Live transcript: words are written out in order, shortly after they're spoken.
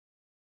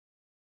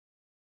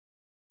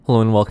Hello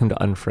and welcome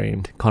to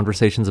Unframed,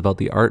 conversations about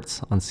the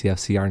arts on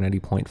CFCR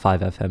 90.5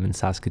 FM in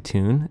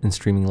Saskatoon and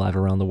streaming live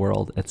around the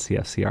world at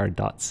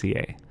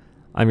cfcr.ca.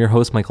 I'm your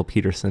host, Michael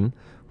Peterson.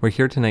 We're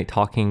here tonight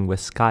talking with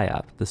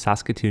SkyUp, the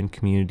Saskatoon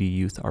Community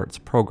Youth Arts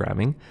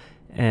Programming,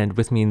 and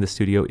with me in the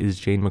studio is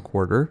Jane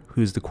McWhorter,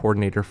 who's the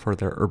coordinator for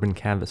their Urban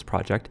Canvas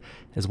project,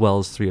 as well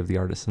as three of the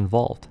artists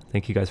involved.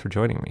 Thank you guys for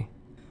joining me.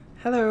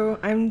 Hello,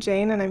 I'm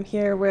Jane and I'm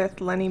here with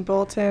Lenny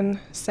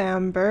Bolton,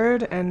 Sam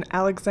Bird, and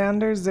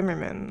Alexander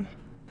Zimmerman.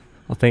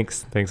 Well,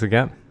 thanks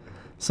again.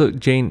 So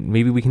Jane,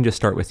 maybe we can just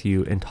start with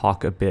you and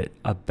talk a bit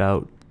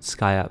about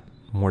SkyUp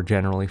more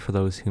generally for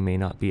those who may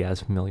not be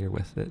as familiar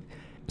with it.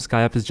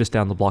 SkyUp is just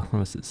down the block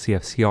from us at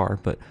CFCR,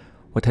 but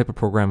what type of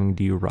programming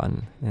do you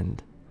run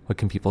and what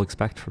can people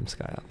expect from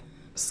SkyUp?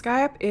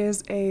 SkyUp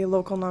is a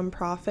local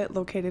nonprofit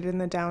located in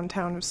the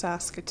downtown of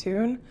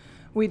Saskatoon.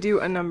 We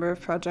do a number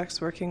of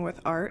projects working with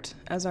art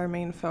as our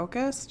main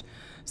focus,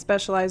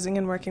 specializing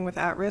in working with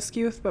at-risk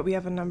youth, but we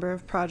have a number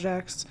of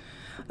projects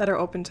that are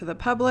open to the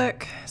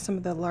public. Some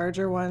of the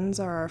larger ones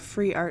are our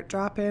free art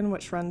drop-in,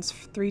 which runs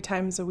 3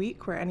 times a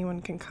week, where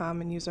anyone can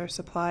come and use our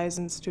supplies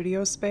and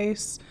studio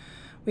space.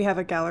 We have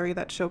a gallery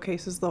that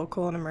showcases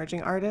local and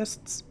emerging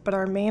artists, but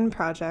our main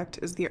project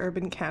is the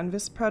Urban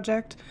Canvas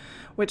project,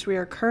 which we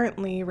are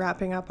currently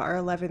wrapping up our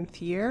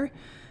 11th year.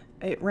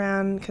 It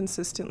ran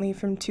consistently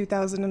from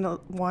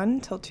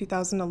 2001 till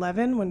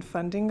 2011 when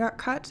funding got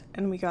cut,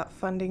 and we got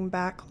funding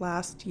back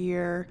last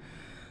year.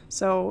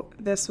 So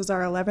this was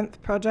our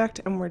 11th project,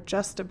 and we're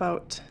just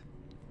about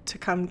to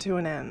come to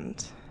an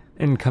end.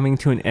 And coming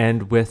to an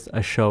end with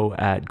a show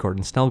at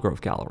Gordon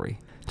Snellgrove Gallery.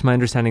 To my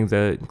understanding,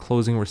 the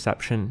closing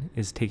reception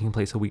is taking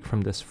place a week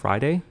from this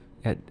Friday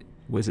at,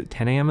 was it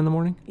 10 a.m. in the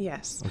morning?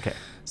 Yes. Okay.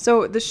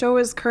 So the show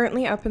is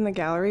currently up in the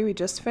gallery. We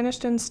just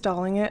finished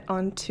installing it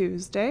on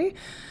Tuesday.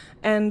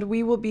 And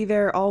we will be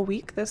there all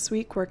week this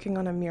week working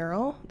on a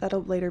mural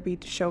that'll later be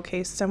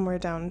showcased somewhere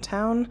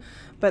downtown.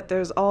 But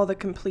there's all the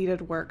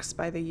completed works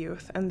by the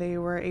youth, and they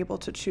were able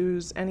to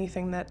choose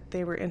anything that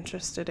they were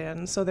interested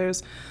in. So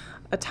there's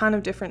a ton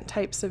of different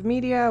types of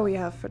media. We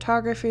have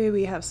photography,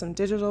 we have some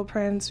digital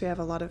prints, we have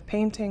a lot of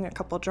painting, a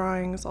couple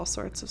drawings, all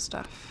sorts of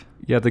stuff.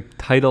 Yeah, the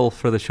title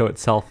for the show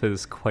itself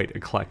is quite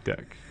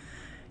eclectic.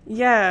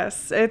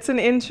 Yes, it's an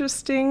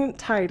interesting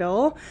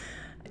title.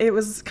 It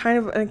was kind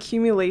of an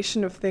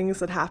accumulation of things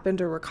that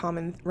happened or were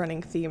common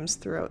running themes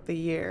throughout the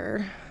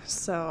year.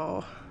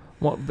 So,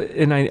 Well,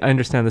 and I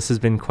understand this has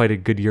been quite a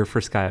good year for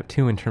SkyUp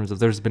too, in terms of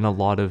there's been a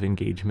lot of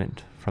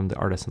engagement from the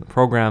artists in the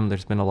program.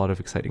 There's been a lot of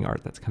exciting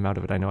art that's come out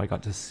of it. I know I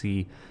got to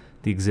see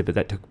the exhibit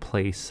that took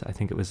place, I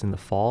think it was in the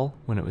fall,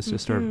 when it was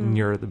just sort of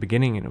near the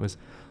beginning, and it was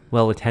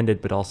well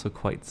attended, but also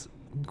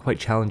quite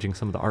challenging,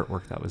 some of the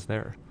artwork that was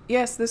there.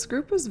 yes, this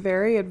group was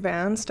very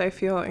advanced, I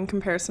feel, in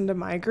comparison to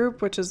my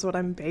group, which is what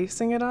I'm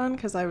basing it on,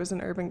 because I was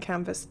in Urban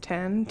Canvas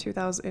 10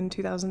 in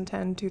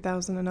 2010,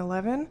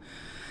 2011.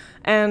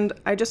 And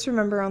I just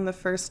remember on the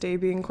first day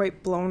being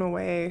quite blown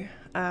away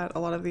at a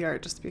lot of the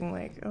art, just being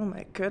like, oh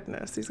my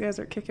goodness, these guys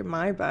are kicking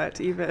my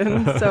butt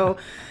even. So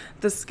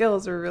the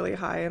skills were really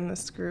high in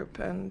this group,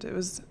 and it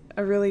was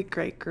a really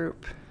great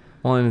group.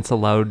 Well, and it's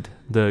allowed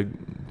the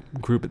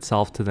group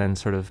itself to then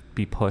sort of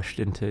be pushed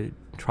into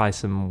try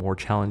some more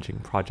challenging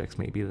projects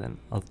maybe than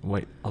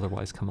what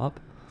otherwise come up.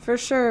 For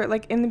sure.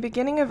 Like in the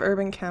beginning of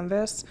Urban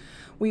Canvas,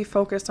 we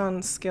focus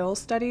on skill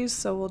studies.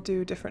 So we'll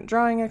do different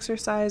drawing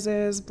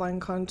exercises,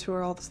 blind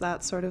contour, all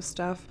that sort of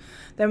stuff.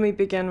 Then we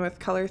begin with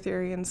color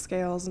theory and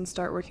scales and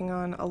start working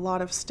on a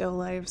lot of still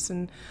lifes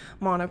and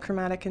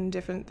monochromatic and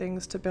different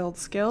things to build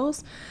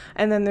skills.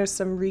 And then there's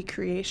some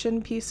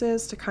recreation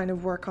pieces to kind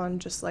of work on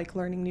just like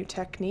learning new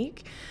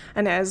technique.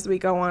 And as we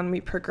go on,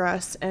 we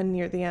progress, and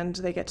near the end,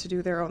 they get to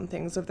do their own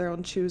things of their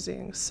own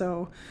choosing.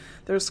 So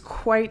there's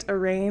quite a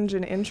range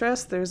and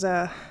interest. There's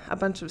a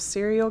bunch of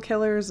serial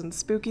killers and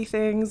spooky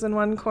things in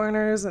one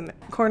corner,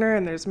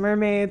 and there's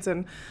mermaids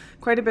and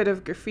quite a bit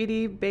of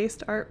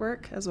graffiti-based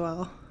artwork as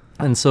well.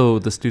 And so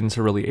the students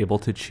are really able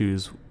to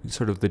choose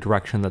sort of the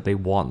direction that they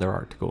want their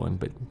art to go in,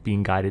 but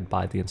being guided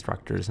by the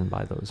instructors and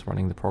by those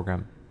running the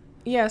program.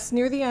 Yes,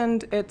 near the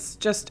end, it's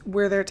just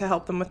we're there to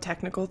help them with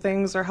technical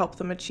things or help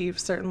them achieve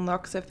certain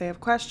looks if they have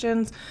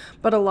questions.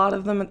 But a lot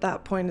of them at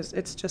that point,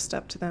 it's just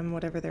up to them,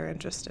 whatever they're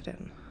interested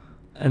in.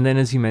 And then,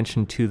 as you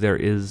mentioned, too, there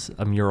is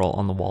a mural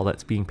on the wall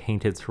that's being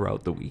painted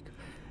throughout the week.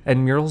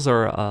 And murals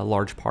are a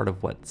large part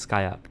of what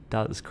SkyUp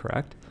does,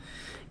 correct?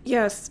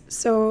 Yes,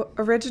 so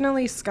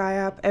originally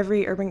SkyUp,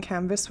 every Urban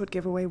Canvas would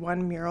give away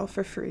one mural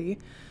for free.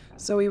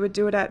 So we would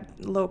do it at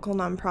local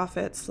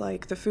nonprofits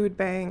like the Food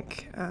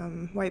Bank,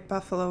 White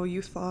Buffalo,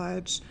 Youth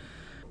Lodge.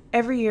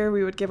 Every year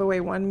we would give away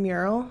one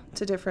mural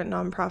to different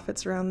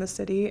nonprofits around the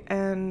city,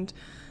 and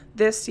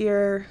this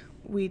year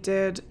we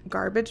did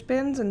garbage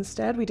bins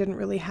instead. We didn't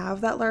really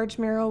have that large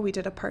mural. We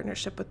did a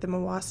partnership with the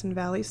Mewasin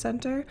Valley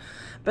Center,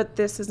 but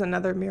this is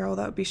another mural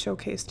that would be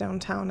showcased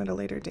downtown at a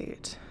later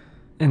date.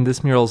 And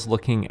this mural's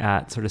looking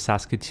at sort of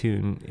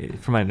Saskatoon,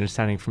 from my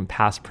understanding, from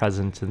past,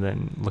 present, and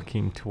then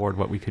looking toward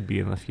what we could be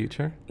in the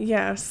future.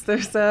 Yes,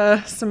 there's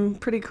some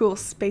pretty cool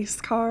space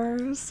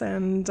cars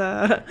and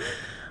that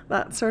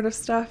sort of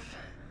stuff.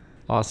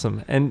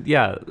 Awesome. And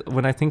yeah,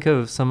 when I think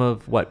of some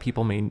of what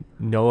people may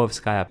know of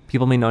SkyUp,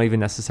 people may not even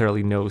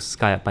necessarily know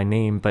SkyUp by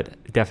name,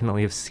 but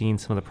definitely have seen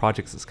some of the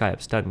projects that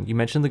SkyUp's done. You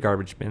mentioned the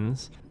garbage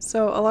bins.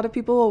 So a lot of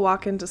people will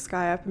walk into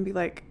SkyUp and be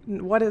like,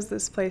 what is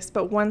this place?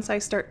 But once I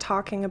start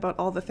talking about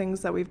all the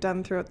things that we've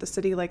done throughout the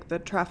city, like the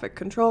traffic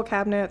control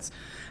cabinets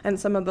and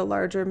some of the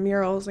larger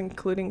murals,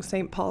 including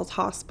St. Paul's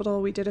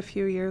Hospital we did a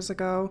few years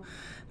ago,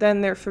 then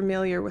they're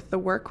familiar with the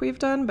work we've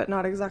done, but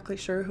not exactly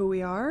sure who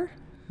we are.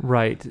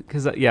 Right,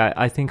 because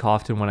I think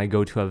often when I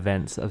go to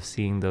events of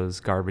seeing those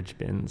garbage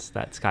bins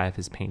that SkyUp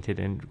has painted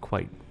in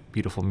quite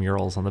beautiful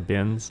murals on the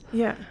bins.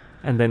 Yeah.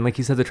 And then, like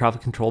you said, the traffic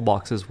control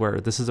boxes,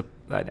 where this is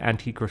an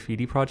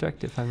anti-graffiti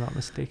project, if I'm not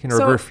mistaken, or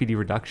So graffiti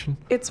reduction.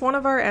 It's one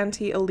of our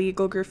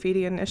anti-illegal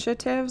graffiti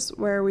initiatives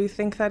where we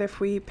think that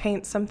if we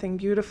paint something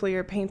beautifully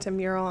or paint a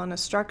mural on a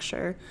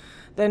structure,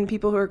 then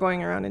people who are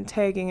going around and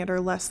tagging it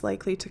are less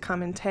likely to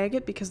come and tag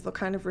it because they'll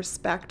kind of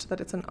respect that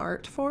it's an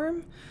art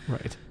form.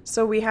 Right.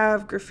 So we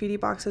have graffiti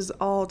boxes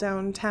all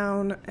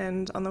downtown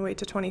and on the way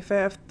to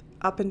 25th,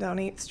 up and down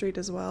 8th Street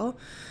as well.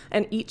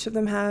 And each of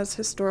them has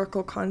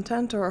historical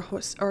content or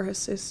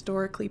is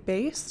historically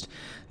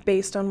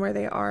based on where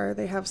they are.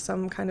 They have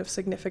some kind of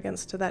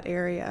significance to that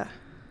area.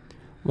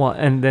 Well,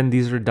 and then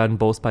these are done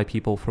both by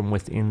people from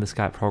within the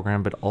SkyUp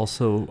program, but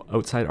also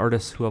outside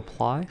artists who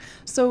apply?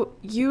 So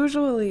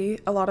usually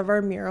a lot of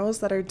our murals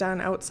that are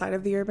done outside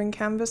of the Urban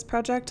Canvas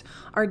project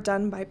are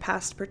done by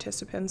past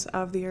participants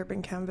of the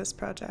Urban Canvas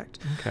project.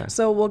 Okay.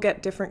 So we'll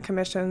get different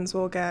commissions,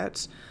 we'll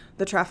get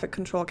the traffic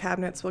control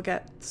cabinets, we'll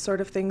get sort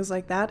of things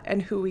like that,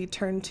 and who we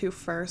turn to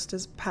first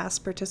is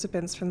past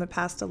participants from the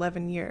past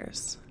 11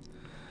 years.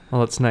 Well,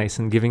 that's nice,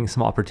 and giving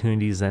some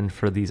opportunities then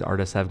for these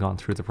artists that have gone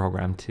through the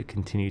program to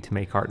continue to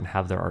make art and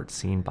have their art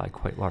seen by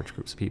quite large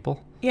groups of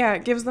people. Yeah,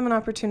 it gives them an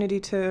opportunity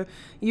to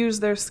use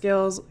their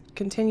skills,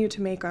 continue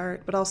to make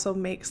art, but also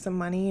make some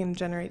money and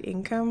generate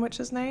income, which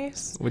is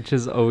nice. Which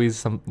is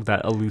always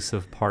that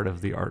elusive part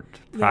of the art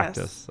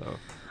practice. Yes. So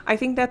I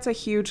think that's a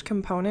huge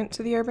component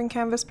to the Urban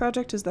Canvas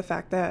project is the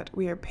fact that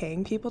we are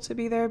paying people to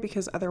be there,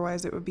 because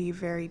otherwise it would be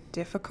very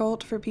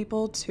difficult for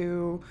people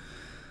to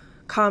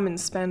come and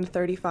spend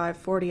 35,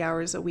 40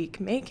 hours a week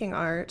making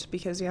art,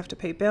 because you have to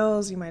pay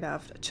bills, you might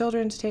have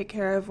children to take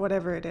care of,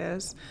 whatever it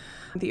is.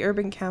 The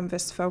Urban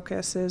Canvas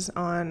focuses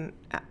on,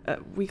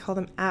 we call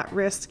them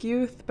at-risk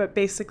youth, but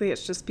basically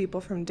it's just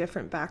people from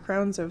different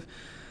backgrounds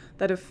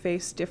that have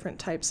faced different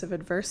types of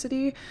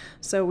adversity.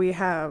 So we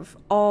have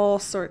all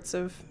sorts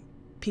of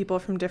people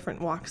from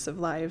different walks of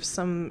life,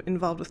 some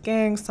involved with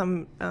gangs,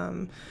 some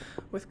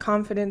with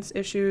confidence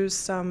issues,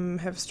 some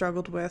have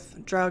struggled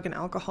with drug and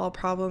alcohol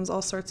problems,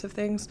 all sorts of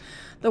things.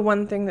 The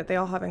one thing that they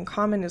all have in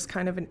common is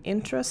kind of an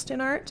interest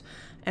in art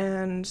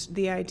and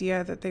the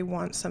idea that they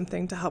want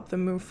something to help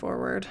them move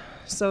forward.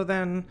 So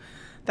then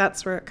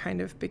that's where it kind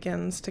of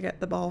begins to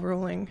get the ball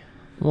rolling.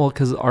 Well,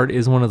 because art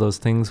is one of those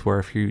things where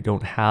if you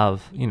don't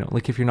have,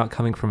 like if you're not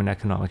coming from an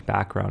economic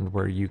background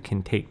where you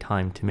can take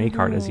time to make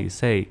art, as you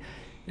say,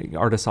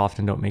 artists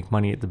often don't make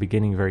money at the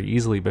beginning very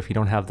easily, but if you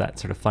don't have that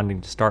sort of funding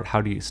to start, how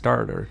do you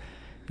start? Or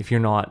if you're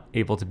not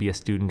able to be a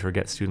student or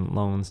get student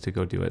loans to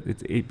go do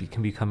it, it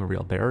can become a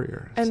real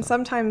barrier. And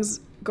sometimes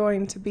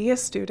going to be a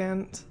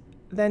student,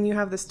 then you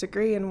have this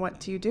degree, and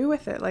what do you do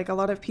with it? Like a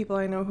lot of people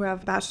I know who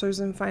have bachelors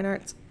in fine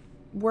arts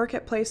work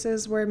at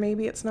places where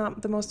maybe it's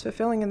not the most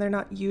fulfilling and they're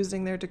not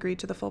using their degree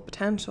to the full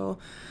potential.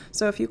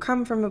 So if you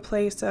come from a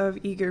place of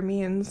eager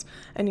means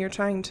and you're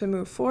trying to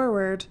move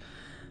forward,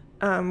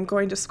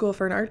 going to school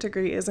for an art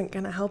degree isn't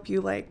going to help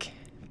you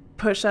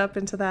push up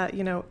into that,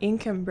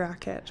 income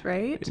bracket,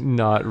 right?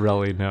 Not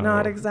really, no.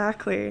 Not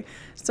exactly.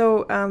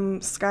 So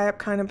SkyUp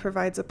kind of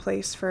provides a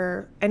place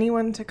for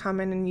anyone to come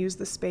in and use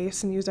the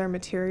space and use our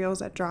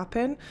materials at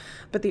drop-in,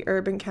 but the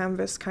Urban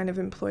Canvas kind of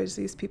employs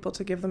these people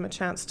to give them a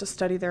chance to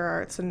study their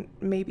arts and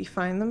maybe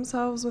find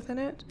themselves within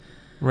it.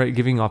 Right,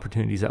 giving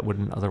opportunities that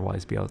wouldn't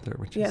otherwise be out there,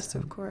 which yes, is...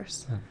 of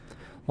course. Yeah.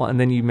 Well, and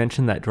then you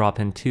mentioned that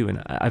drop-in too,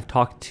 and I've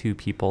talked to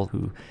people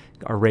who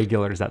are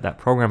regulars at that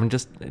program and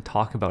just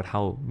talk about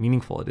how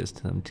meaningful it is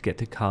to them to get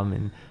to come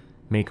and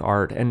make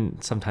art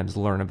and sometimes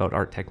learn about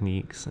art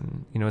techniques,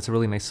 and it's a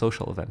really nice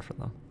social event for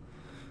them.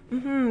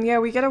 Mm-hmm. Yeah,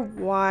 we get a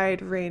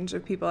wide range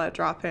of people at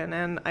drop-in,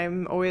 and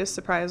I'm always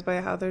surprised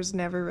by how there's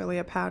never really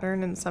a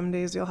pattern, and some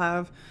days you'll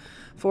have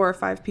 4 or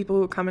 5 people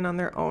who come in on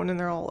their own and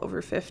they're all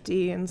over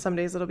 50, and some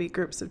days it'll be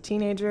groups of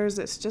teenagers.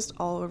 It's just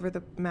all over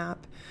the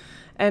map.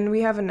 And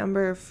we have a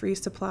number of free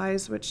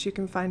supplies, which you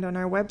can find on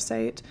our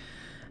website.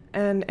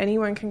 And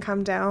anyone can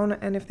come down,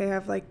 and if they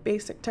have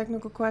basic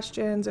technical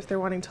questions, if they're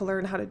wanting to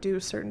learn how to do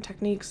certain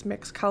techniques,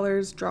 mix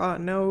colors, draw a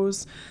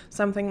nose,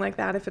 something like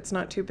that, if it's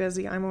not too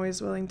busy, I'm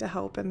always willing to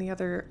help, and the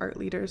other art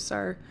leaders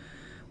are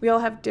we all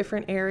have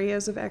different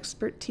areas of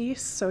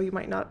expertise, so you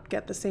might not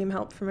get the same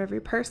help from every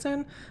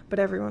person, but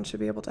everyone should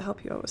be able to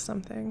help you out with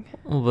something.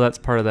 Well, that's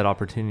part of that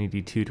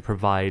opportunity too, to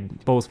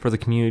provide both for the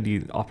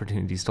community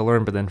opportunities to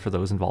learn, but then for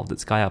those involved at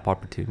SkyUp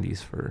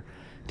opportunities for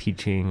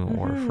teaching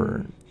or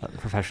for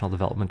professional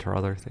development or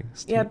other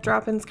things too. Yeah,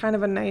 Drop-In's kind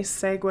of a nice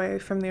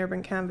segue from the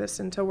Urban Canvas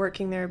into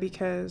working there,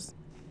 because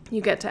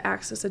you get to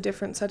access a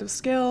different set of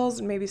skills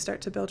and maybe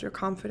start to build your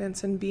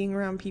confidence in being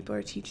around people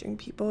or teaching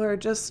people, or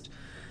just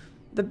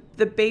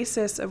the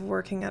basis of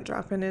working at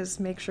Drop-In is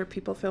make sure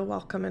people feel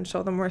welcome and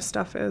show them where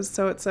stuff is.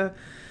 So it's a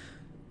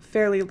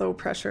fairly low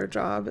pressure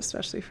job,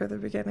 especially for the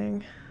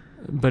beginning.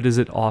 But is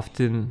it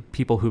often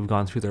people who've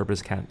gone through the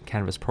Urban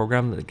Canvas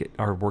program that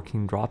are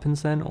working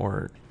drop-ins then,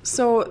 or?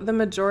 So the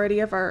majority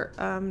of our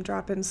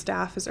drop-in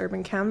staff is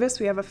Urban Canvas.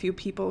 We have a few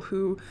people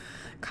who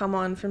come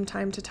on from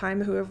time to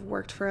time who have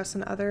worked for us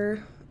in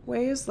other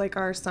ways, like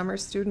our summer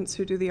students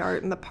who do the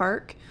art in the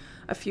park.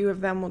 A few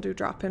of them will do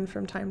drop-in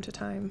from time to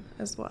time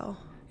as well.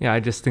 Yeah, I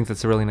just think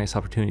that's a really nice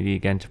opportunity,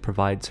 again, to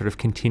provide sort of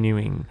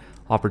continuing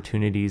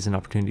opportunities and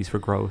opportunities for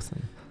growth.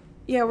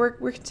 Yeah,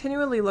 we're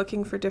continually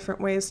looking for different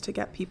ways to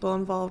get people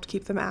involved,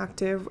 keep them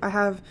active. I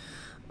have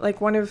a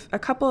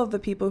couple of the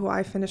people who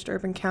I finished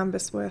Urban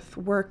Canvas with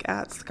work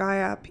at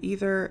SkyUp,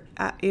 either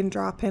in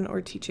drop-in or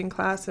teaching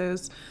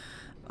classes.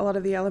 A lot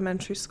of the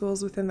elementary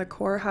schools within the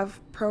core have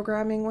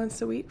programming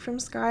once a week from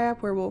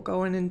SkyUp where we'll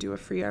go in and do a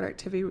free art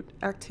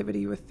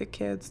activity with the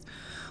kids.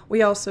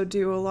 We also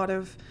do a lot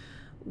of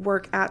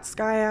work at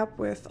SkyUp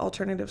with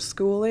alternative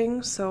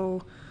schooling,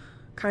 so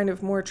kind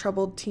of more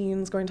troubled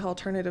teens going to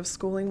alternative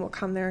schooling will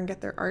come there and get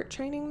their art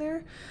training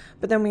there.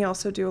 But then we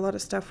also do a lot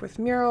of stuff with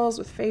murals,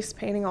 with face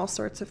painting, all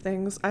sorts of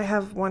things. I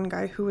have one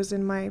guy who was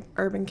in my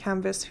Urban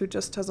Canvas who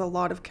just does a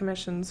lot of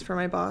commissions for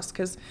my boss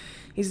because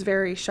he's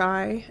very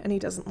shy and he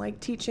doesn't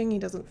like teaching. He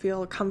doesn't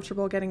feel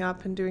comfortable getting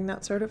up and doing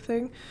that sort of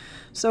thing.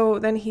 So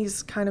then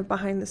he's kind of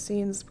behind the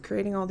scenes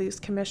creating all these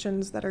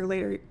commissions that are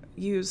later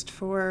used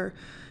for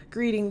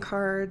greeting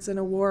cards and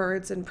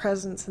awards and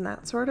presents and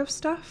that sort of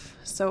stuff.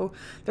 So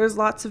there's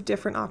lots of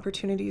different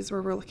opportunities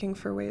where we're looking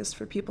for ways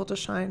for people to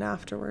shine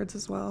afterwards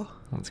as well.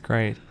 That's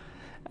great.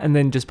 And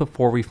then just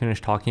before we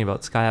finish talking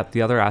about SkyUp,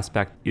 the other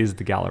aspect is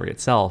the gallery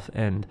itself.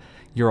 And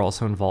you're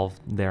also involved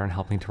there in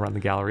helping to run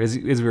the gallery. As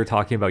we were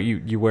talking about,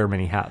 you wear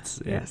many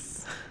hats.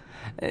 Yes.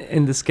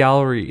 And this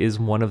gallery is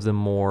one of the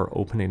more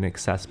open and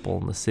accessible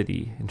in the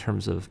city in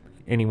terms of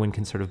anyone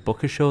can sort of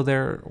book a show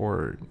there,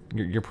 or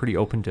you're pretty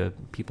open to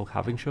people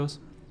having shows?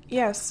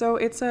 Yes, so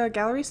it's a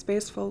gallery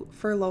space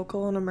for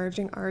local and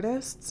emerging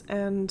artists,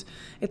 and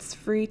it's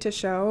free to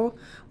show.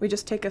 We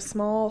just take a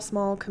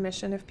small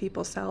commission if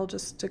people sell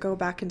just to go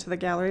back into the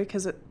gallery,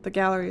 because the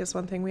gallery is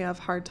one thing we have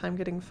a hard time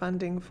getting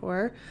funding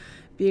for.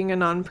 Being a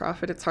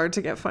nonprofit, it's hard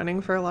to get funding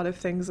for a lot of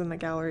things, and the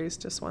gallery is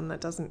just one that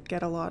doesn't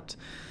get a lot.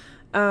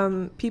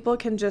 People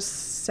can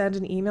just send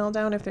an email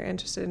down if they're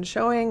interested in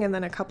showing, and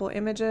then a couple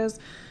images.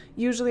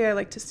 Usually I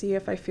like to see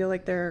if I feel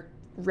like they're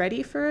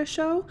ready for a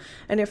show,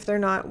 and if they're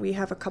not, we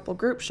have a couple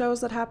group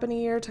shows that happen a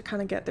year to kind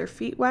of get their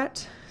feet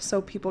wet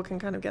so people can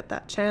kind of get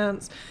that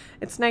chance.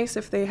 It's nice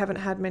if they haven't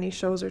had many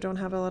shows or don't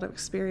have a lot of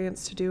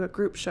experience to do a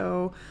group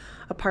show,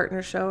 a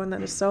partner show, and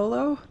then a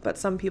solo, but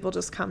some people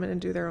just come in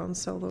and do their own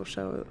solo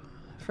show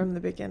from the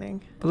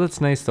beginning. But that's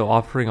nice though,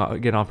 offering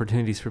again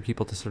opportunities for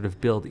people to sort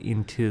of build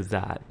into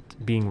that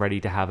being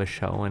ready to have a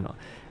show,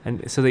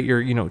 and so that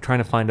you're trying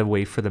to find a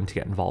way for them to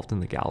get involved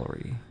in the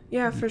gallery.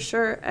 Yeah, for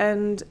sure.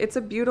 And it's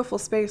a beautiful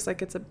space.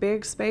 Like, it's a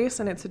big space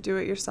and it's a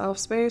do-it-yourself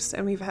space,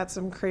 and we've had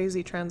some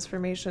crazy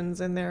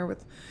transformations in there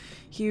with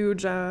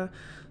huge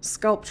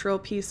sculptural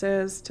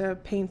pieces to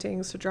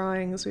paintings to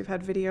drawings. We've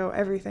had video,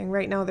 everything.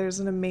 Right now there's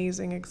an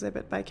amazing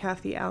exhibit by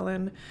Kathy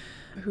Allen,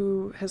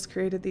 who has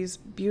created these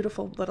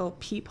beautiful little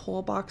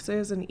peephole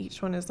boxes, and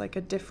each one is like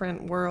a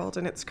different world,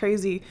 and it's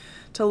crazy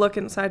to look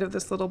inside of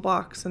this little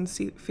box and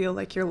feel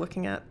like you're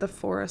looking at the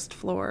forest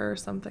floor or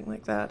something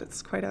like that.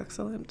 It's quite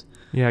excellent.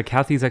 Yeah,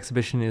 Kathy's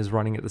exhibition is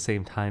running at the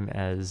same time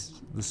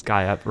as the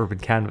SkyUp Urban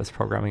Canvas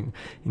programming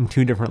in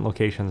 2 different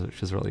locations,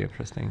 which is really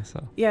interesting.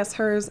 So yes,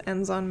 hers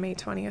ends on May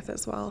 20th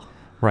as well.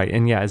 Right.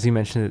 And yeah, as you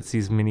mentioned, it's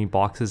these mini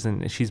boxes,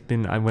 and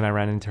when I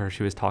ran into her,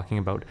 she was talking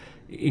about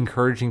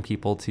encouraging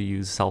people to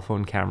use cell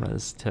phone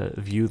cameras to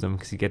view them,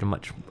 because you get a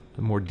much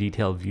more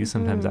detailed view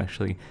sometimes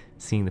actually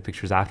seeing the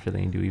pictures after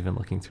they do, even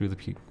looking through the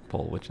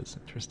peephole, which is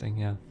interesting.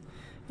 Yeah.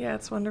 Yeah,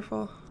 it's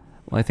wonderful.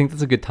 Well, I think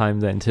that's a good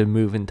time then to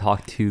move and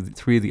talk to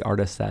 3 of the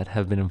artists that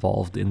have been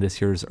involved in this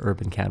year's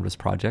Urban Canvas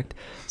project.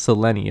 So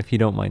Lenny, if you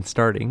don't mind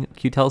starting,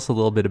 can you tell us a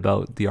little bit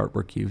about the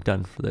artwork you've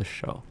done for this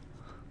show?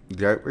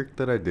 The artwork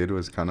that I did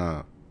was kind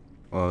of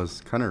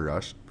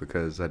rushed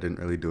because I didn't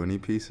really do any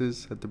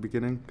pieces at the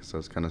beginning because I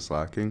was kind of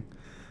slacking.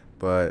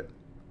 But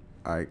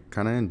I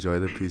kind of enjoy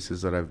the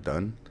pieces that I've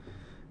done.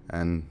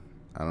 And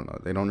I don't know,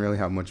 they don't really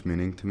have much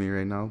meaning to me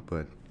right now,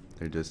 but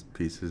they're just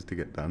pieces to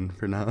get done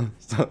for now.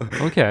 So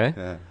okay.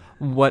 Yeah.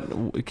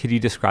 What could you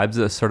describe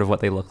as sort of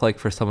what they look like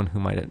for someone who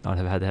might not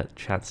have had that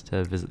chance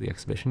to visit the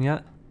exhibition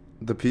yet?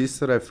 The piece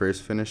that I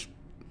first finished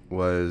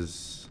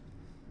was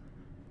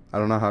I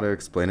don't know how to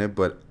explain it,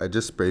 but I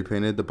just spray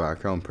painted the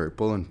background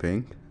purple and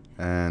pink,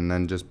 and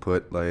then just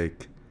put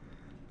like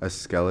a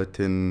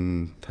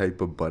skeleton type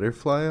of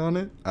butterfly on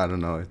it. I don't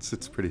know.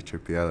 It's pretty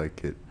trippy. I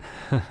like it.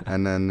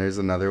 And then there's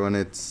another one.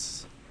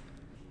 It's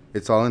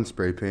all in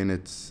spray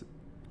paint.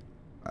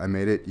 I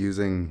made it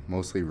using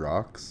mostly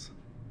rocks,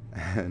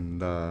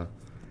 and I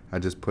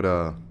just put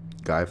a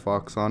Guy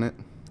Fawkes on it,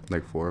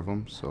 like 4 of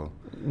them. So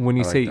When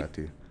you I like say that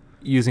too.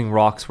 using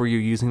rocks, were you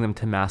using them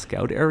to mask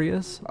out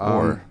areas?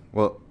 Or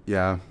Well,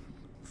 yeah.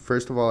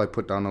 First of all, I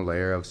put down a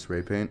layer of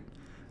spray paint,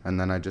 and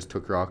then I just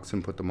took rocks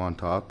and put them on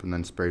top, and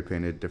then spray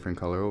painted different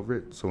color over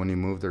it. So when you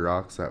move the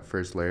rocks, that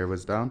first layer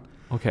was down.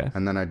 Okay.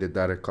 And then I did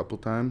that a couple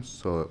times,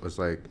 so it was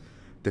like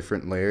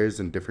different layers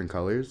and different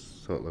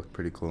colors, so it looked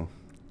pretty cool.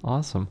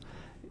 Awesome.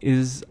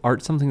 Is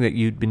art something that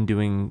you'd been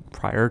doing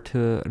prior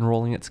to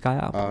enrolling at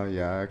SkyUp?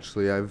 Yeah,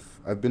 actually,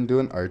 I've been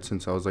doing art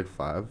since I was like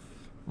 5.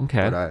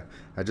 Okay. But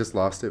I just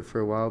lost it for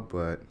a while,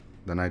 but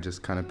then I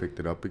just kind of picked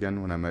it up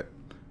again when I met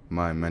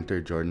my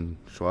mentor, Jordan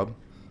Schwab.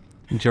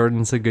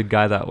 Jordan's a good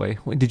guy that way.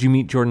 Did you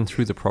meet Jordan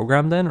through the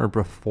program then, or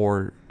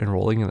before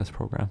enrolling in this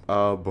program?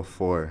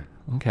 Before.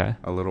 Okay.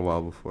 A little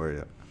while before,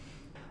 yeah.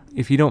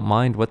 If you don't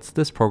mind, what's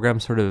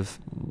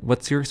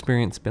your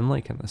experience been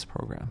like in this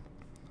program?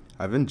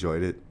 I've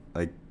enjoyed it.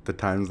 Like, the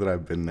times that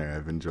I've been there,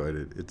 I've enjoyed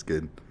it. It's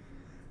good.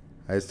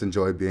 I just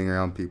enjoy being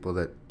around people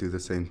that do the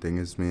same thing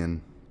as me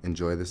and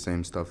enjoy the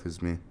same stuff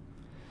as me.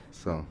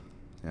 So,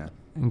 yeah.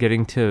 And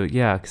getting to,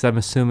 because I'm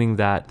assuming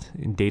that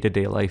in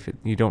day-to-day life,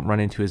 you don't run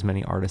into as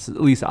many artists.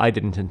 At least I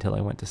didn't until I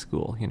went to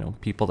school,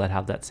 people that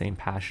have that same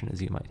passion as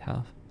you might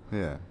have.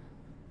 Yeah.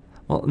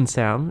 Well, and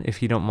Sam,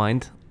 if you don't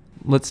mind,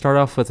 let's start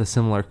off with a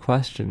similar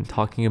question,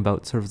 talking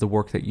about sort of the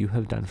work that you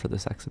have done for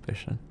this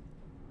exhibition.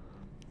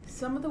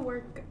 Some of the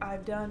work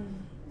I've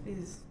done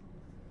is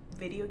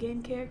video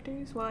game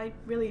characters. Well, I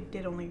really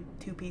did only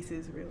 2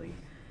 pieces, really.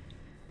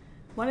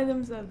 One of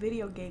them's a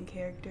video game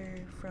character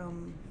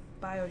from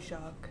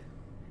BioShock,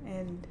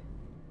 and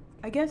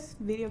I guess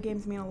video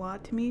games mean a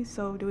lot to me,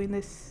 so doing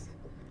this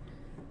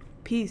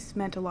piece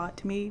meant a lot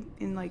to me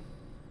in, like,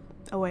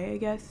 a way, I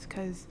guess,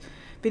 because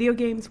video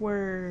games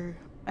were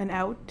an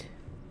out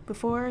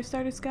before I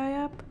started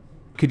SkyUp.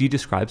 Could you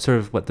describe sort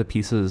of what the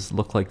pieces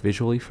look like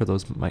visually for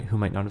those who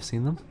might not have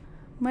seen them?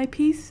 My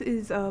piece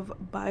is of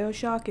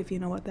BioShock, if you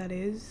know what that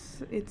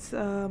is. It's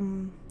a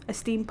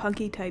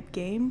steampunky type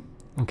game.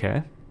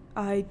 Okay.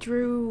 I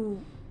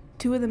drew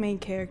 2 of the main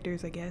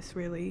characters, I guess,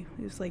 really.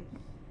 It was like,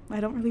 I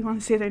don't really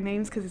want to say their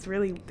names because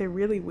they're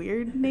really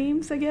weird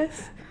names, I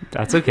guess.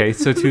 That's okay.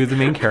 So 2 of the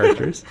main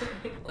characters.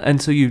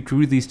 And so you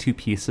drew these 2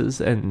 pieces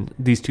and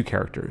these 2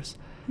 characters.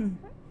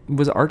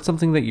 Was art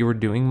something that you were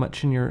doing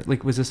much in your,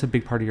 was this a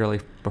big part of your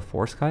life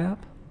before SkyUp?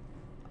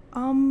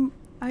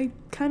 I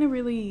kind of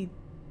really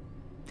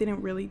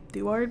didn't really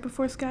do art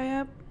before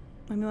SkyUp.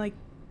 I mean, like,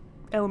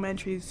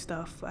 elementary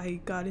stuff.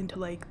 I got into,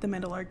 like, the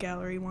Mental Art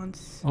Gallery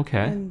once.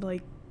 Okay. And,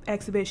 like,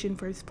 exhibition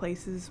first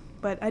places.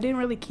 But I didn't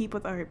really keep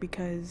with art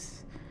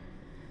because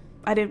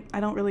I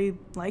don't really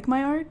like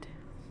my art.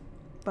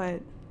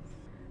 But,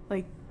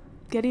 like,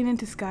 getting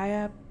into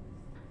SkyUp,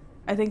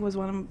 I think was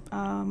one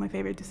of my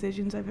favorite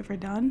decisions I've ever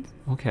done.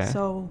 Okay.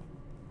 So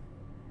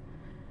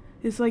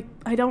it's like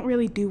I don't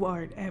really do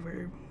art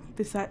ever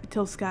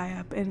till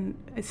SkyUp, and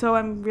so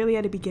I'm really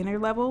at a beginner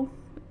level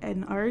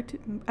in art.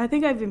 I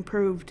think I've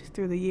improved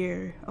through the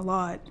year a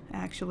lot,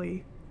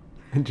 actually.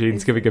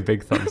 Jane's giving a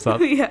big thumbs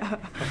up. Yeah.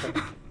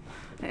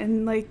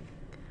 And, like,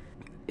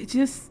 it's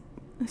just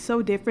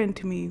so different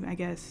to me, I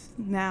guess,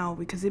 now,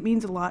 because it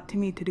means a lot to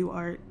me to do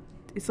art.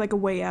 It's like a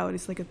way out.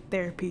 It's like a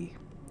therapy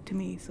to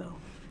me, so.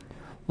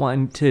 Well,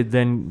 and to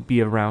then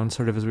be around,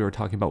 sort of as we were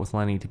talking about with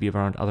Lenny, to be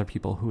around other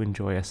people who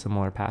enjoy a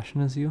similar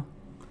passion as you?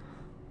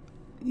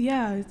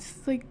 Yeah,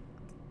 it's, like,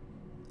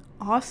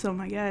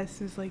 awesome, I guess.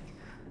 It's like,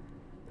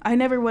 I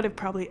never would have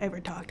probably ever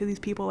talked to these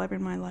people ever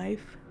in my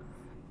life.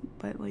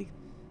 But, like,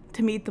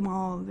 to meet them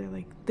all,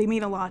 they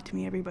mean a lot to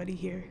me, everybody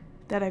here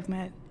that I've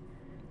met.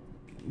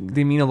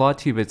 They mean a lot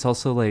to you, but it's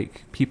also,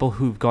 like, people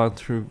who've gone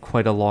through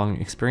quite a long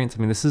experience. I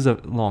mean, this is a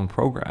long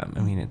program.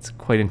 I mean, it's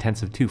quite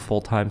intensive, too,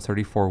 full-time,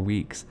 34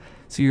 weeks.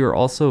 So you're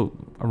also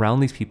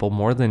around these people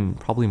more than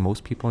probably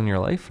most people in your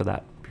life for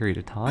that period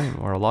of time,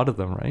 or a lot of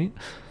them, right?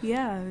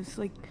 Yeah, it's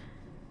like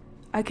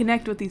I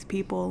connect with these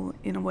people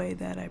in a way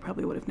that I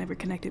probably would have never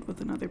connected with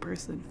another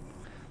person.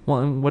 Well,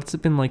 and what's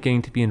it been like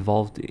getting to be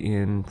involved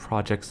in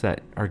projects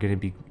that are going to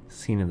be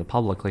seen in the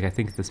public? Like, I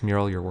think this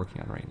mural you're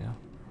working on right now.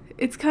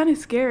 It's kind of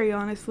scary,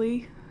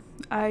 honestly.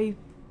 I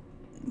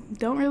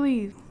didn't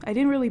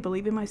really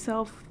believe in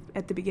myself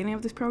at the beginning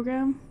of this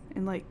program,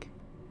 and, like,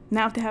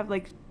 now to have,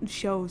 like,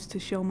 shows to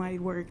show my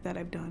work that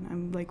I've done,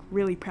 I'm, like,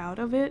 really proud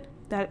of it.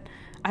 That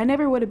I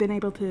never would have been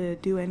able to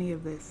do any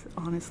of this,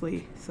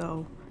 honestly.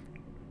 So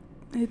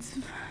it's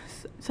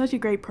such a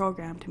great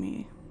program to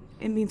me.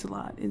 It means a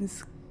lot.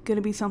 It's going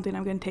to be something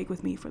I'm going to take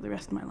with me for the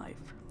rest of my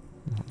life.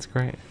 That's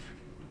great.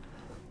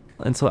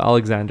 And so,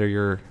 Alexander,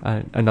 you're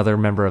another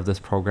member of this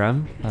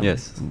program.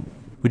 Yes.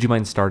 Would you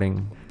mind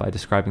starting by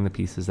describing the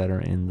pieces that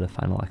are in the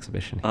final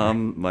exhibition here?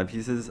 My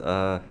pieces,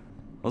 I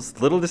was a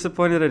little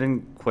disappointed I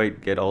didn't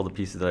quite get all the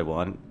pieces that I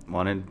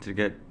wanted to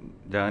get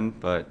done,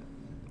 but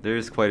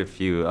there's quite a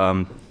few.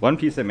 One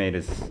piece I made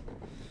is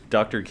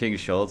Dr. King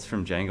Schultz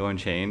from Django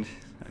Unchained.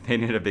 I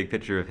painted a big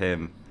picture of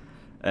him.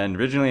 And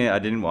originally, I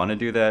didn't want to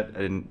do that. I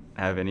didn't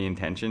have any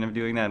intention of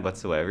doing that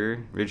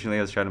whatsoever. Originally,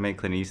 I was trying to make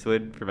Clint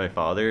Eastwood for my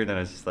father, and then I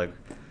was just like,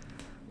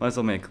 might as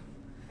well make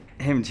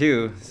him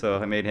too. So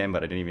I made him,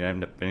 but I didn't even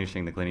end up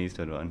finishing the Clint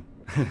Eastwood one.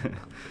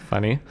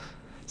 Funny.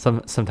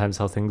 Sometimes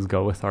how things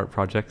go with art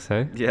projects,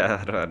 hey?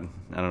 Yeah, I don't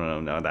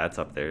know. No, that's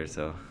up there,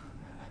 so.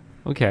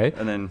 Okay.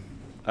 And then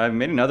I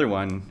made another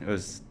one. It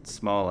was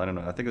small. I don't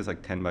know. I think it was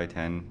like 10 by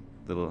 10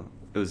 little.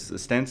 It was a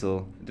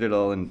stencil. I did it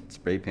all in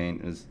spray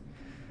paint. It was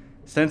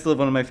a stencil of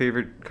one of my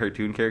favorite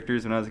cartoon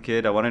characters when I was a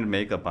kid. I wanted to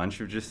make a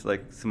bunch of just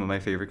like some of my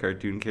favorite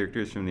cartoon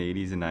characters from the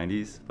 80s and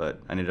 90s, but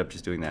I ended up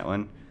just doing that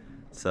one.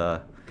 It's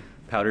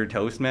Powdered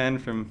Toast Man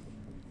from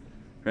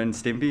Ren and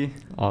Stimpy.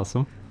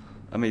 Awesome.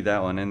 I made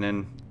that one, and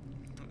then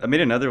I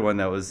made another one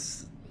that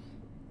was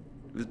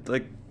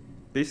like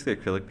basically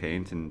acrylic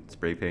paint and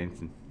spray paint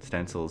and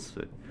stencils,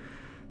 but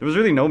there was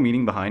really no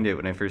meaning behind it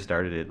when I first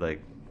started it,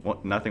 like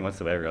nothing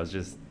whatsoever. I was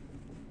just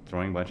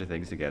throwing a bunch of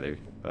things together,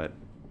 but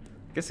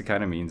I guess it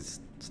kind of means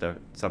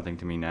something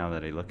to me now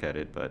that I look at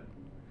it. But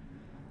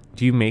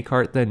do you make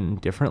art then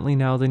differently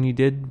now than you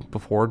did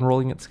before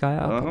enrolling at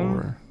SkyUp?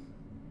 Or?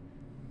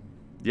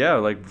 Yeah,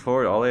 like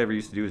before, all I ever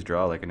used to do was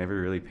draw. Like I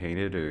never really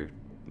painted or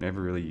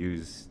never really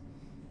used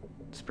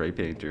spray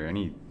paint or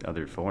any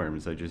other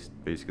forms. I just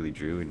basically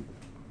drew and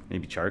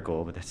maybe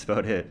charcoal, but that's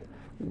about it.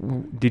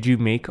 Did you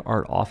make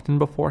art often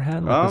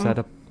beforehand? Like, was that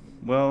a...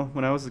 Well,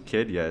 when I was a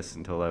kid, yes,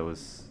 until I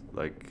was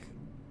like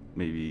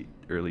maybe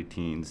early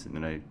teens, and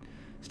then I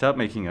stopped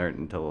making art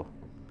until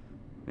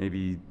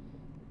maybe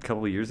a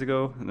couple of years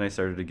ago, and I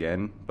started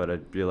again, but I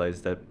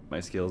realized that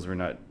my skills were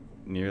not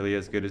nearly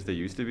as good as they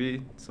used to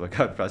be, so I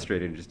got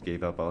frustrated and just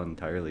gave up all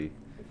entirely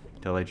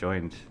until I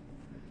joined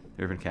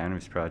the Urban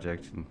Canvas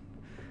Project, and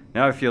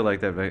now I feel like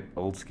that my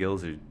old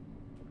skills are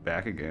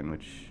back again,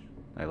 which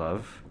I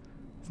love.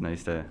 It's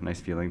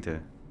nice feeling to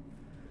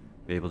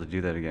be able to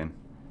do that again.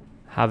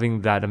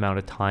 Having that amount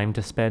of time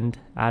to spend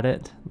at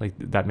it, like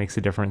that makes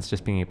a difference,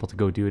 just being able to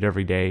go do it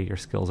every day, your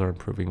skills are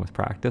improving with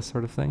practice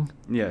sort of thing?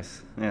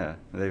 Yes, yeah.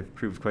 They've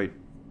improved quite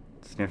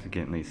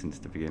significantly since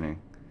the beginning.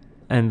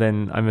 And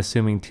then I'm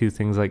assuming too,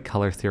 things like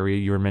color theory,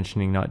 you were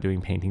mentioning not doing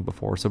painting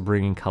before, so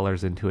bringing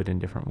colors into it in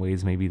different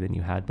ways maybe than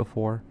you had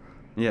before?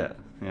 Yeah.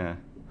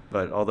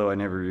 But although I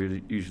never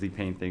really usually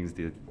paint things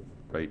the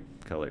right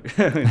color.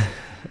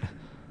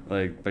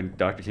 Like, but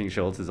Dr. King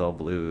Schultz is all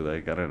blue.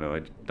 Like, I don't know.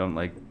 I don't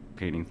like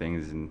painting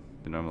things in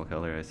the normal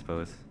color, I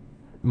suppose.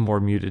 More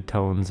muted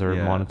tones or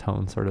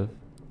monotone, sort of.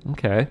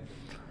 Okay.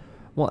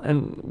 Well,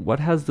 and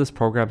what has this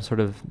program sort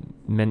of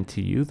meant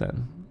to you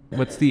then?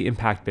 What's the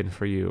impact been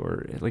for you?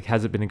 Or, like,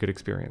 has it been a good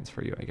experience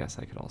for you, I guess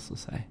I could also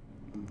say?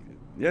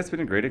 Yeah, it's been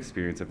a great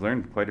experience. I've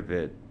learned quite a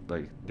bit,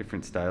 like,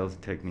 different styles,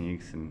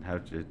 techniques, and how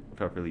to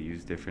properly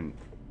use different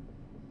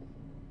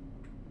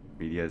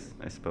medias,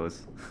 I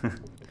suppose.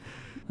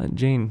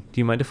 Jane,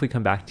 do you mind if we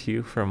come back to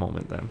you for a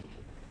moment then?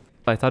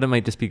 I thought it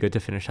might just be good to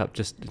finish up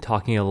just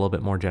talking a little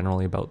bit more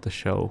generally about the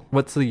show.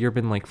 What's the year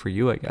been like for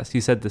you, I guess?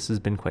 You said this has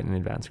been quite an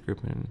advanced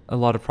group and a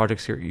lot of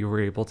projects you were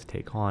able to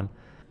take on.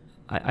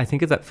 I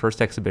think of that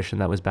first exhibition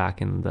that was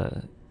back in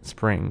the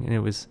spring, and it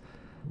was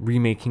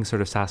remaking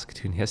sort of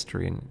Saskatoon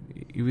history,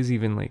 and it was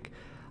even like,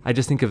 I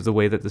just think of the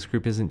way that this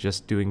group isn't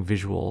just doing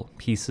visual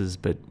pieces,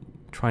 but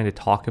trying to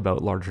talk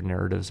about larger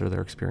narratives or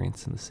their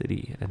experience in the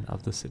city and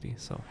of the city,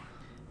 so...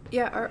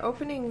 Yeah, our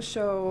opening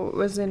show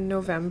was in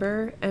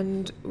November,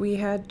 and we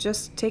had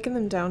just taken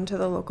them down to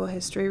the local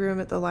history room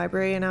at the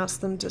library and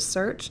asked them to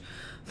search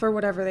for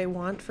whatever they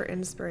want for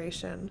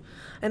inspiration,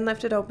 and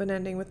left it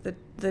open-ending with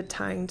the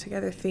tying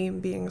together theme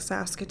being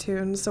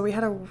Saskatoon. So we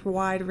had a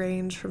wide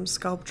range from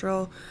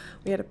sculptural.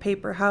 We had a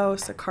paper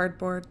house, a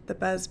cardboard, the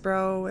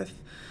Besbro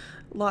with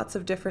lots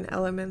of different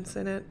elements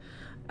in it.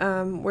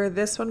 Where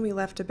this one we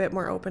left a bit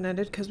more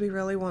open-ended because we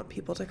really want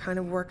people to kind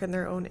of work in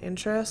their own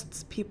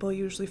interests. People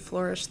usually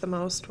flourish the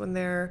most when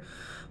they're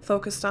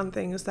focused on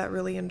things that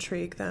really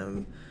intrigue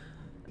them.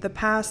 The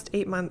past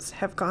 8 months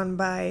have gone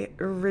by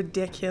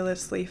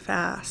ridiculously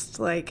fast,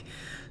 like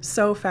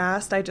so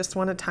fast. I just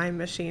want a time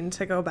machine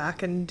to go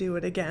back and do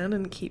it again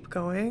and keep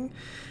going.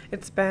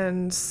 It's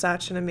been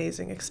such an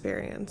amazing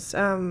experience.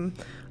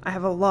 I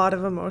have a lot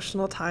of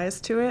emotional ties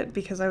to it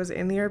because I was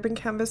in the Urban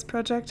Canvas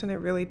Project and it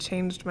really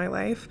changed my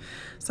life.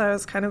 So I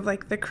was kind of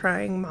like the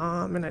crying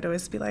mom, and I'd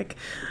always be like,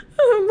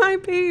 oh, my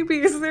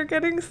babies, they're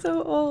getting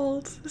so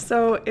old.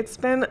 So it's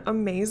been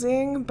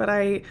amazing, but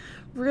I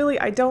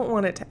don't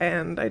want it to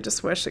end. I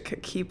just wish it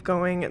could keep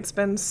going. It's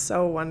been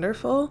so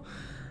wonderful.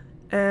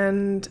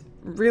 And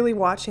really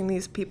watching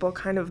these people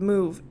kind of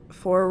move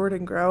forward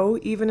and grow,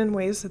 even in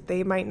ways that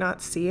they might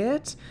not see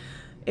it,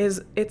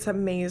 it's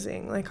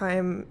amazing. Like,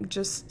 I'm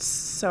just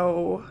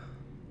so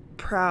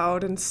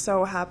proud and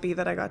so happy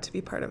that I got to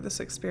be part of this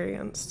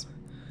experience.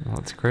 Well,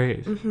 that's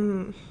great.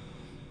 Mm-hmm.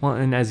 Well,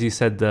 and as you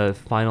said, the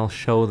final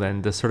show,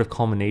 then the sort of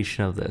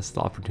culmination of this, the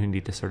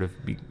opportunity to sort of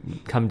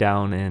come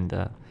down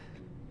and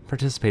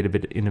participate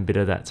in a bit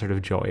of that sort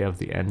of joy of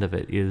the end of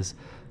it, is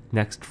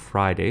next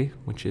Friday,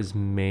 which is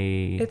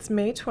May. It's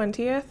May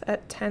 20th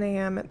at 10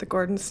 a.m. at the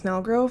Gordon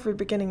Snellgrove. We're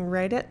beginning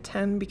right at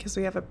 10 because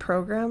we have a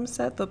program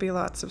set. There'll be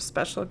lots of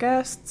special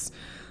guests,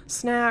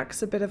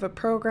 snacks, a bit of a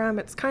program.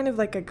 It's kind of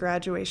like a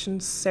graduation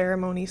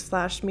ceremony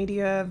 /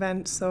 media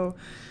event, so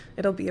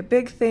it'll be a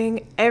big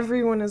thing.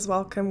 Everyone is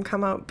welcome.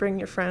 Come out, bring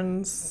your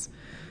friends.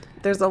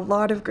 There's a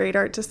lot of great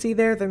art to see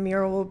there. The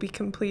mural will be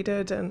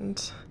completed, and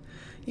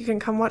you can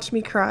come watch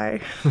me cry.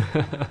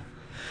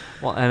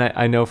 Well, and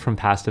I know from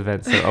past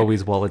events they're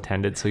always well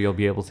attended, so you'll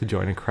be able to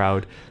join a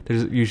crowd.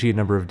 There's usually a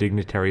number of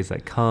dignitaries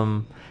that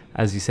come.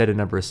 As you said, a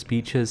number of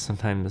speeches,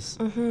 sometimes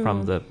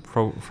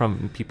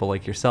from people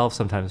like yourself,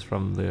 sometimes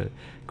from the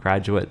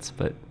graduates.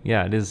 But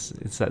yeah,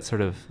 it's that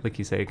sort of, like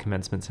you say, a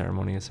commencement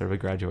ceremony, a sort of a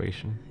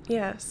graduation.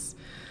 Yes,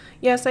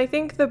 I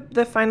think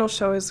the final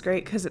show is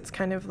great because it's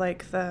kind of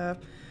like the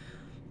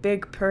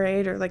big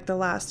parade or like the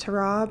last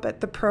hurrah,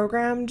 but the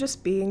program,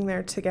 just being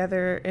there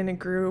together in a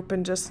group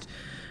and just,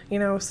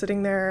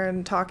 sitting there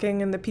and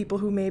talking, and the people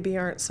who maybe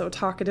aren't so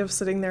talkative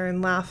sitting there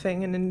and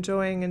laughing and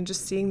enjoying, and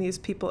just seeing these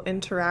people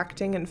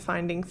interacting and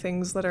finding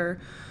things that are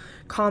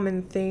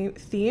common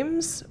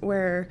themes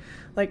where,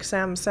 like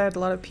Sam said, a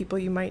lot of people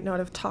you might not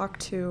have talked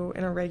to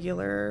in a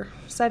regular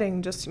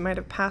setting, just you might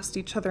have passed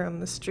each other on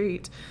the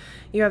street.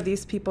 You have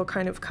these people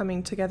kind of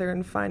coming together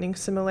and finding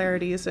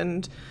similarities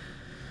and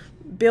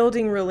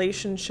building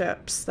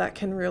relationships that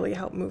can really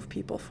help move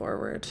people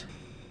forward.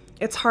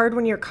 It's hard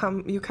when you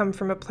come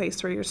from a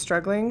place where you're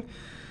struggling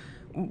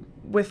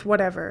with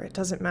whatever, it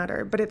doesn't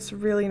matter, but it's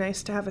really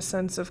nice to have a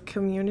sense of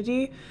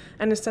community,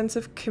 and a sense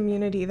of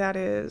community that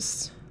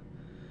is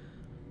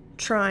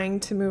trying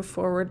to move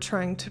forward,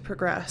 trying to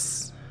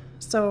progress.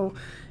 So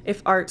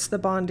if art's the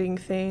bonding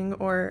thing,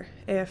 or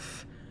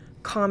if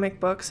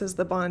comic books is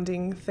the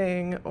bonding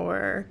thing,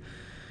 or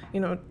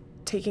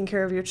taking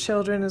care of your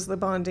children is the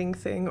bonding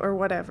thing, or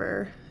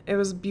whatever. It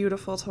was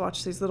beautiful to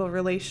watch these little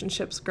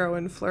relationships grow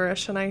and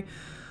flourish, and I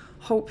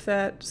hope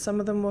that some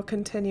of them will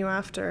continue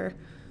after,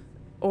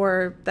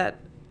 or that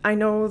I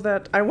know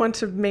that I want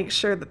to make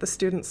sure that the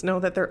students know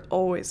that they're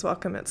always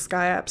welcome at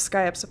SciAp.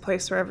 SciAp's a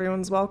place where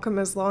everyone's welcome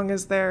as long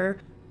as they're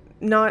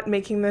not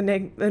making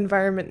the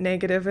environment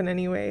negative in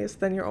any ways,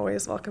 then you're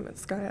always welcome at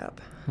SciAp.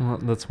 Well,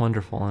 that's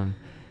wonderful, and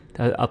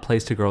a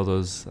place to grow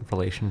those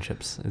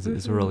relationships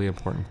is a really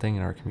important thing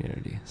in our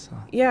community. So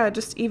yeah,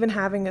 just even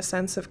having a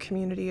sense of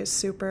community is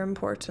super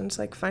important,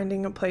 like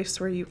finding a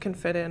place where you can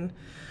fit in,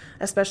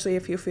 especially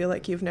if you feel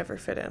like you've never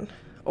fit in,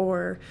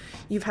 or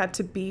you've had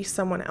to be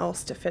someone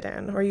else to fit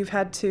in, or you've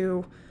had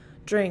to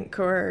drink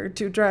or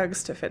do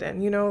drugs to fit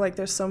in. Like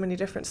there's so many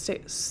different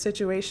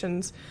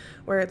situations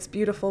where it's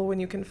beautiful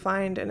when you can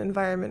find an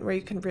environment where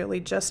you can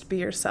really just be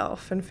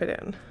yourself and fit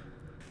in.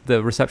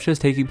 The reception is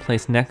taking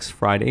place next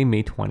Friday,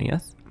 May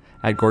 20th,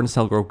 at Gordon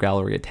Snellgrove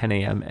Gallery at 10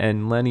 a.m.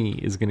 And Lenny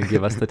is going to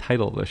give us the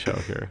title of the show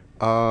here.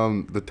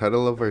 The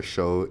title of our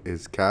show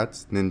is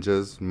Cats,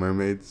 Ninjas,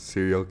 Mermaids,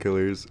 Serial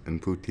Killers,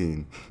 and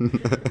Poutine.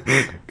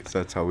 Because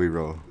that's how we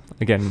roll.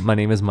 Again, my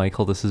name is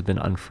Michael. This has been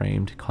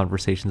Unframed,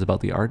 Conversations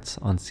about the Arts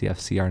on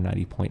CFCR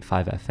 90.5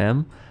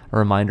 FM. A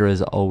reminder,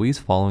 as always,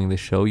 following the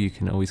show, you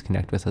can always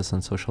connect with us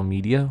on social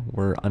media.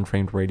 We're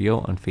Unframed Radio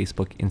on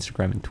Facebook,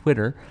 Instagram, and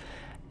Twitter.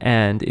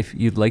 And if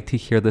you'd like to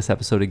hear this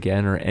episode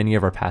again or any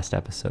of our past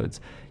episodes,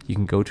 you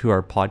can go to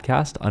our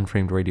podcast,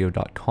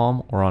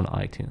 unframedradio.com, or on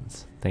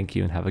iTunes. Thank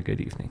you and have a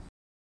good evening.